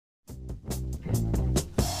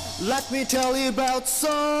Let me tell you about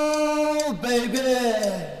soul, baby.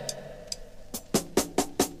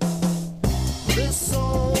 This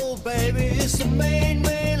soul, baby, is the main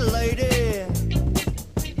lady.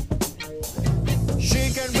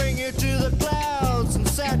 She can bring you to the clouds and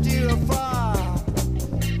set you afire.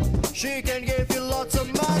 She can give you lots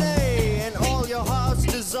of money and all your heart's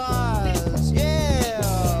desires. Yeah,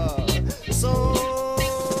 soul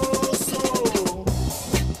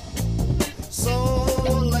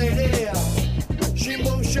lady. She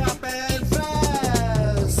moves sharp and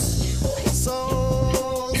fast.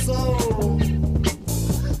 Soul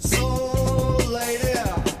lady.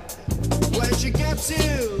 When she gets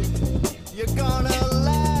you, you're gonna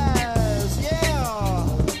last. Yeah.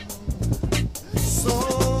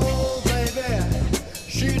 Soul baby.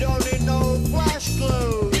 She don't need no flash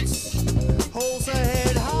clothes. Holds her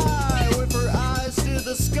head high with her eyes to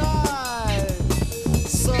the sky.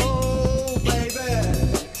 Soul baby.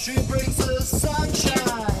 She brings the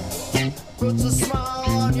sunshine. Puts the